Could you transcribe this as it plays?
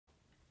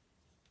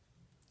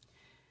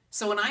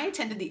So when I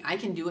attended the I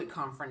Can Do It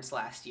conference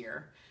last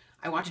year,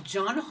 I watched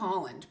John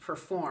Holland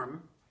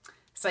perform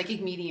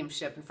psychic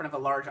mediumship in front of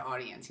a large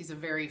audience. He's a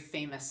very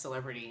famous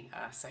celebrity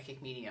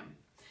psychic medium.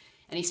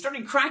 And he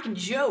started cracking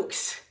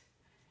jokes.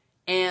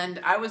 And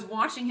I was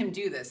watching him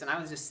do this, and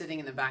I was just sitting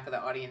in the back of the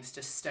audience,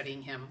 just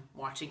studying him,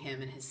 watching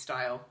him and his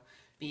style,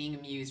 being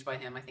amused by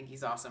him. I think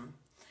he's awesome.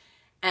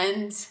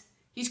 And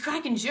he's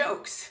cracking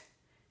jokes.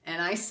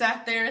 And I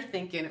sat there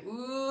thinking,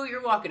 ooh,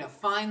 you're walking a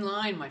fine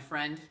line, my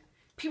friend.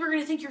 People are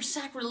going to think you're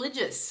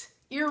sacrilegious,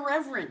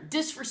 irreverent,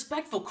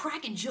 disrespectful,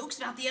 cracking jokes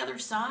about the other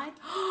side.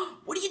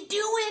 What are you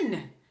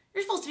doing?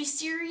 You're supposed to be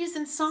serious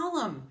and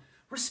solemn,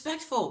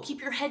 respectful,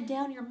 keep your head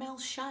down, your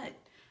mouth shut.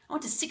 I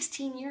went to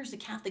 16 years of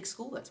Catholic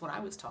school. That's what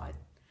I was taught,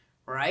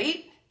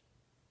 right?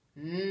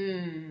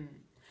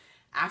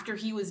 After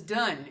he was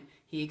done,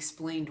 he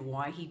explained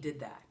why he did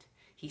that.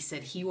 He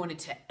said he wanted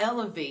to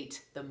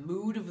elevate the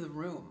mood of the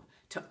room,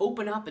 to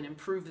open up and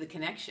improve the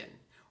connection.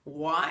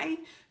 Why?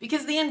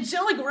 Because the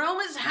angelic realm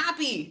is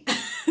happy.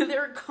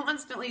 They're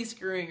constantly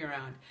screwing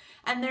around.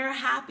 And they're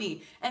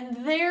happy.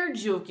 And they're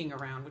joking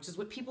around, which is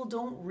what people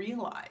don't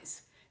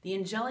realize. The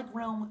angelic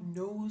realm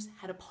knows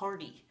how to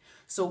party.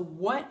 So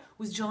what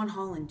was John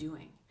Holland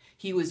doing?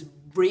 He was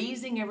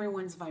raising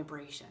everyone's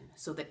vibration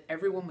so that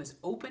everyone was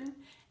open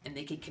and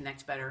they could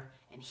connect better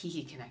and he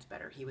could connect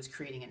better. He was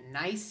creating a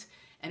nice,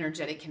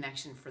 energetic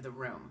connection for the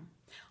room.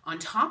 On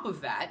top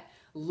of that,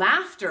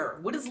 laughter.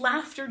 What does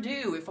laughter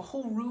do? If a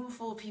whole room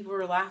full of people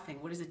are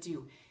laughing, what does it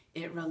do?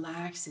 It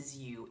relaxes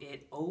you.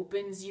 It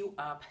opens you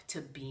up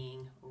to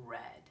being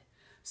read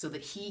so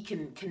that he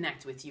can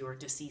connect with your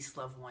deceased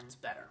loved ones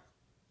better.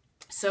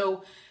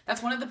 So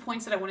that's one of the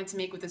points that I wanted to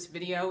make with this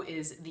video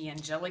is the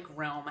angelic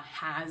realm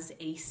has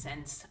a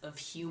sense of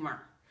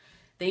humor.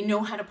 They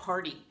know how to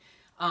party.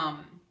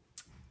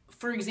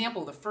 For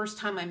example, the first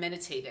time I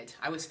meditated,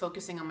 I was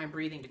focusing on my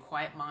breathing to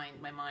quiet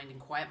my mind and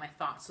quiet my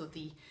thoughts so that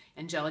the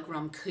angelic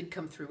realm could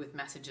come through with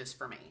messages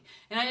for me.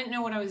 And I didn't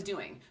know what I was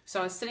doing.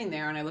 So I was sitting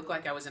there and I looked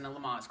like I was in a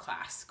Lamaze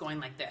class, going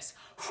like this.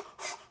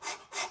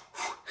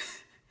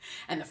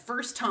 And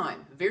the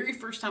very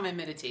first time I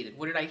meditated,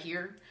 what did I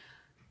hear?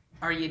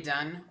 Are you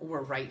done?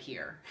 We're right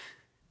here.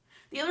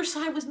 The other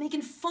side was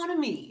making fun of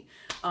me.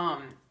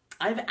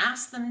 I've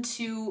asked them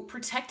to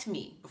protect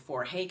me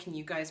before. Hey, can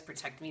you guys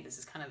protect me? This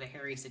is kind of a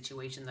hairy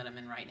situation that I'm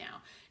in right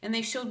now. And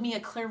they showed me a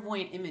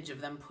clairvoyant image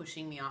of them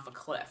pushing me off a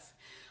cliff.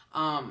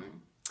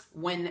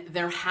 When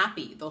they're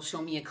happy, they'll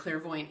show me a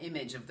clairvoyant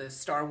image of the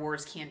Star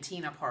Wars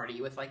cantina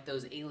party with like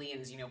those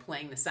aliens, you know,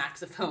 playing the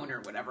saxophone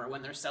or whatever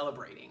when they're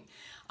celebrating.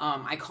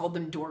 I called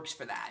them dorks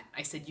for that.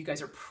 I said, you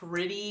guys are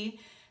pretty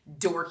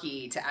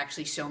dorky to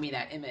actually show me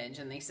that image.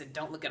 And they said,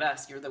 don't look at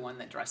us. You're the one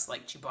that dressed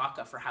like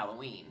Chewbacca for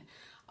Halloween.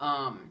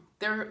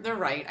 They're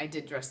right. I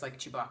did dress like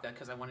Chewbacca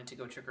because I wanted to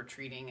go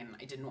trick-or-treating and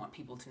I didn't want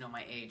people to know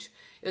my age.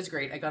 It was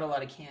great. I got a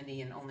lot of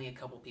candy and only a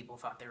couple people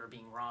thought they were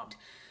being robbed.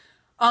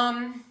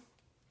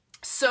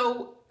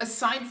 So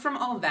aside from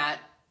all that,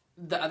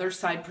 the other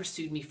side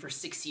pursued me for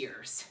 6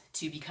 years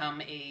to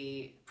become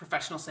a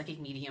professional psychic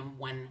medium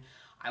when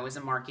I was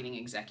a marketing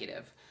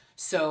executive.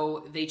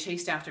 So they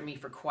chased after me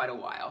for quite a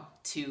while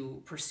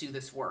to pursue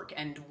this work.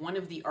 And one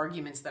of the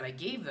arguments that I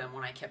gave them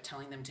when I kept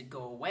telling them to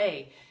go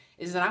away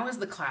is that I was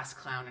the class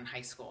clown in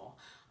high school.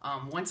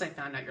 Once I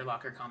found out your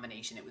locker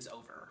combination, it was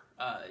over.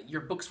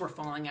 Your books were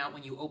falling out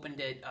when you opened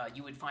it.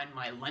 You would find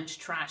my lunch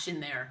trash in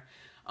there.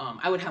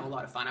 I would have a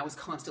lot of fun. I was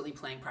constantly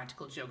playing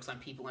practical jokes on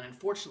people, and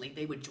unfortunately,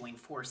 they would join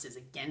forces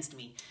against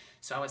me.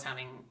 So I was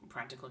having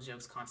practical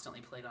jokes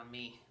constantly played on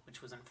me,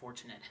 which was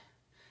unfortunate.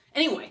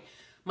 Anyway,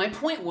 my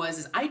point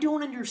was I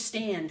don't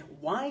understand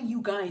why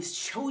you guys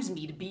chose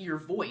me to be your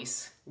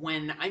voice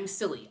when I'm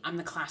silly. I'm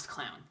the class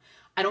clown.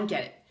 I don't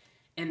get it.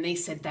 And they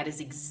said, that is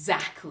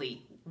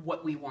exactly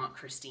what we want,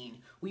 Christine.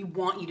 We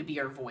want you to be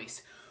our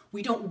voice.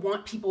 We don't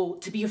want people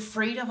to be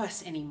afraid of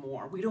us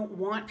anymore. We don't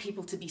want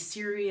people to be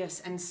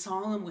serious and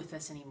solemn with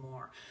us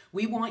anymore.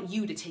 We want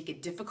you to take a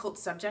difficult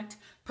subject,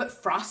 put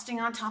frosting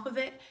on top of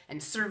it,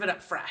 and serve it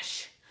up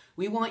fresh.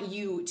 We want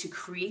you to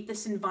create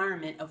this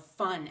environment of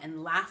fun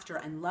and laughter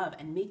and love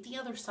and make the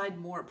other side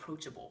more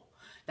approachable.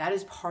 That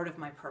is part of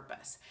my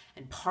purpose.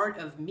 And part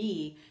of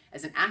me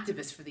as an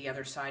activist for the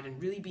other side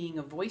and really being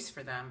a voice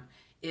for them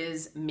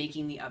is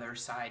making the other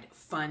side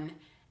fun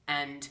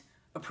and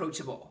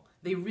approachable.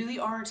 They really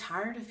are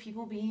tired of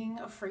people being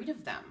afraid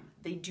of them.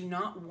 They do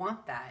not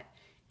want that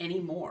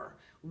anymore.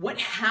 What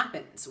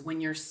happens when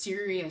you're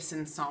serious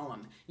and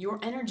solemn? Your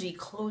energy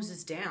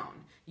closes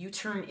down. You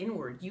turn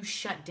inward. You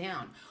shut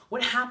down.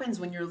 What happens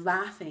when you're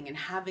laughing and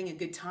having a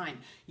good time?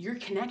 Your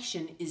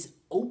connection is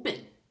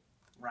open,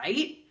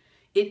 right?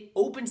 It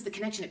opens the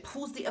connection. It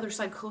pulls the other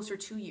side closer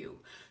to you.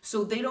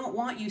 So they don't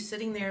want you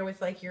sitting there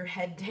with like your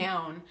head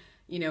down,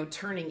 you know,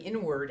 turning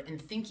inward and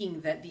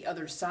thinking that the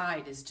other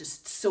side is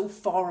just so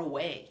far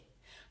away.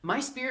 My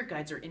spirit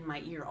guides are in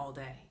my ear all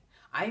day.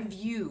 I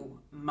view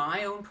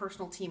my own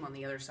personal team on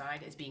the other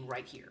side as being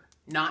right here,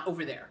 not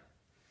over there.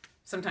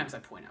 Sometimes I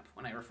point up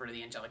when I refer to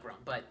the angelic realm,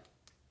 but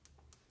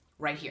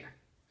right here.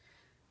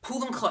 Pull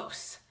them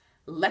close.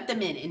 let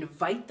them in,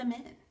 invite them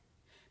in,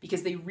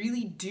 because they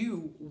really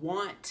do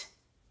want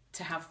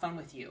to have fun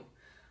with you.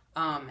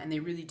 And they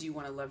really do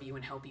want to love you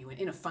and help you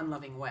in a fun,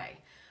 loving way.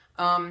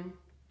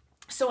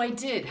 So I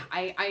did.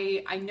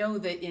 I know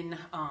that in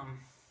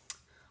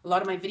a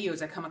lot of my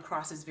videos I come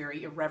across as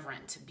very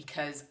irreverent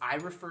because I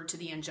refer to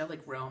the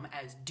angelic realm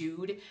as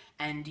dude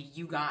and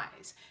you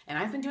guys. And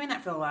I've been doing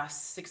that for the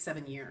last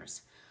 6-7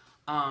 years.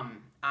 I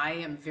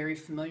am very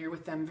familiar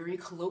with them, very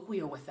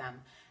colloquial with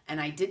them. And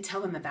I did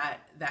tell them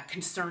that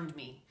concerned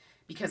me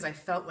because I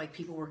felt like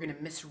people were going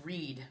to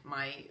misread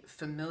my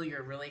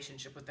familiar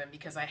relationship with them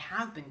because I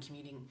have been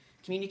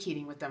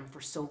communicating with them for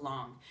so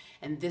long.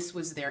 And this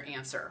was their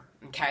answer,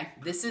 okay?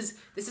 This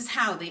is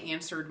how they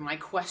answered my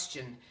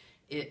question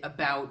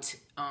about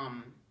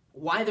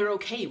why they're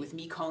okay with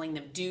me calling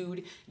them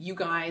dude, you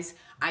guys.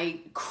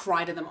 I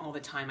cry to them all the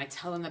time. I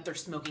tell them that they're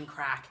smoking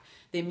crack.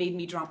 They made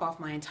me drop off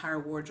my entire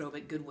wardrobe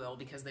at Goodwill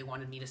because they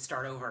wanted me to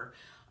start over.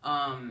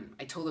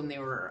 I told them they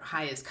were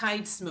high as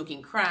kites,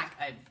 smoking crack.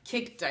 I've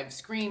kicked, I've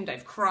screamed,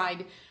 I've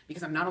cried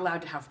because I'm not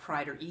allowed to have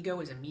pride or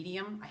ego as a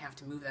medium. I have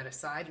to move that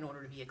aside in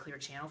order to be a clear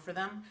channel for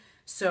them.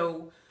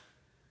 So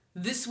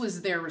this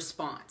was their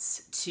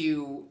response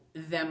to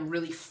them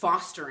really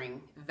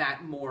fostering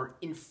that more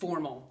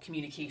informal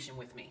communication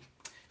with me.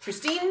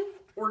 Christine,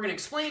 we're going to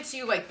explain it to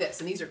you like this.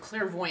 And these are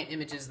clairvoyant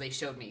images they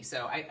showed me,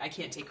 so I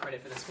can't take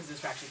credit for this because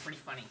it's actually pretty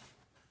funny.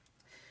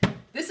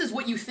 This is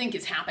what you think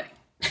is happening.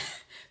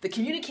 The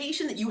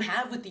communication that you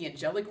have with the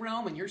angelic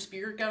realm and your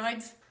spirit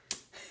guides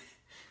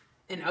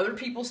and other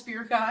people's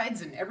spirit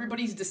guides and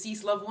everybody's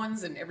deceased loved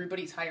ones and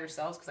everybody's higher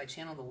selves, because I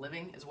channel the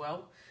living as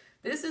well.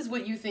 This is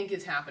what you think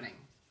is happening,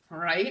 all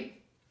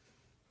right?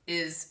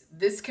 Is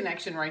this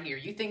connection right here.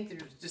 You think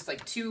there's just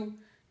like two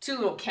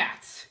little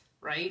cats,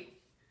 right?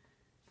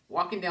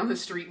 Walking down the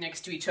street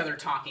next to each other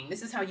talking.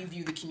 This is how you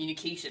view the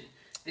communication.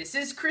 This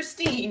is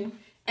Christine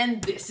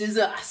and this is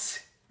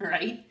us, all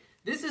right?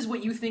 This is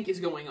what you think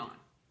is going on.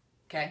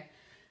 Okay,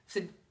 so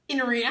in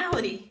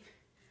reality,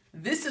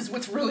 this is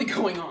what's really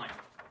going on.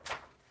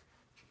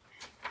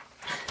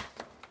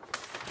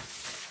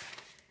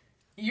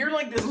 You're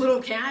like this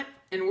little cat,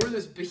 and we're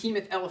this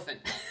behemoth elephant.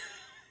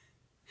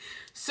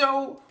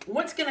 So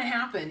what's going to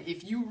happen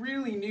if you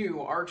really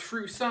knew our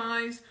true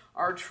size,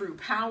 our true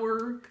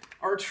power,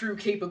 our true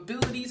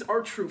capabilities,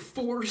 our true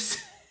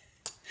force?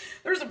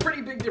 There's a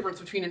pretty big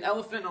difference between an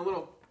elephant and a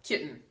little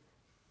kitten,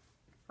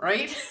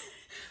 right?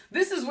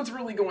 This is what's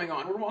really going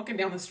on. We're walking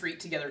down the street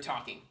together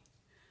talking.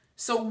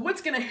 So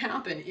what's going to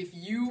happen if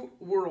you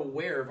were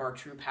aware of our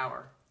true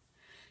power?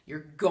 You're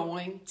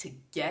going to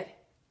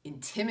get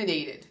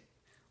intimidated.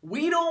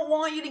 We don't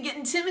want you to get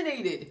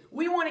intimidated.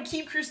 We want to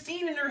keep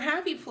Christine in her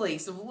happy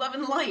place of love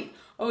and light.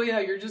 Oh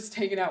yeah, you're just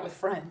hanging out with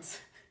friends.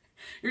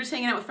 You're just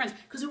hanging out with friends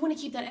because we want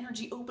to keep that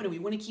energy open and we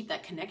want to keep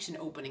that connection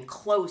open and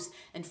close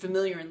and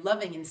familiar and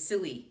loving and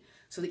silly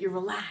so that you're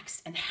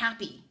relaxed and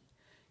happy.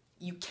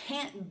 You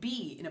can't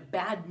be in a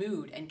bad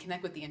mood and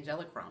connect with the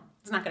angelic realm.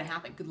 It's not going to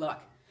happen. Good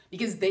luck.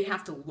 Because they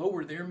have to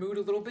lower their mood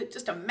a little bit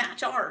just to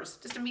match ours,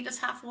 just to meet us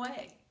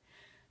halfway.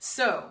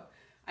 So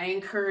I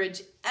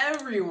encourage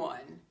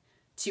everyone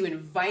to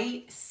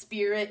invite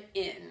spirit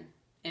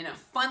in a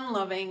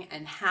fun-loving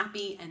and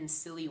happy and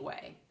silly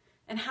way.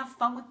 And have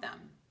fun with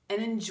them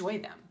and enjoy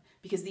them.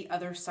 Because the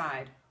other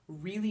side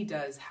really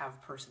does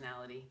have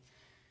personality.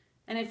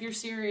 And if you're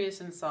serious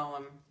and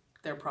solemn,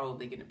 they're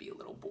probably going to be a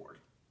little bored.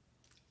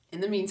 In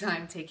the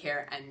meantime, take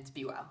care and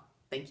be well.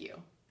 Thank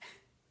you.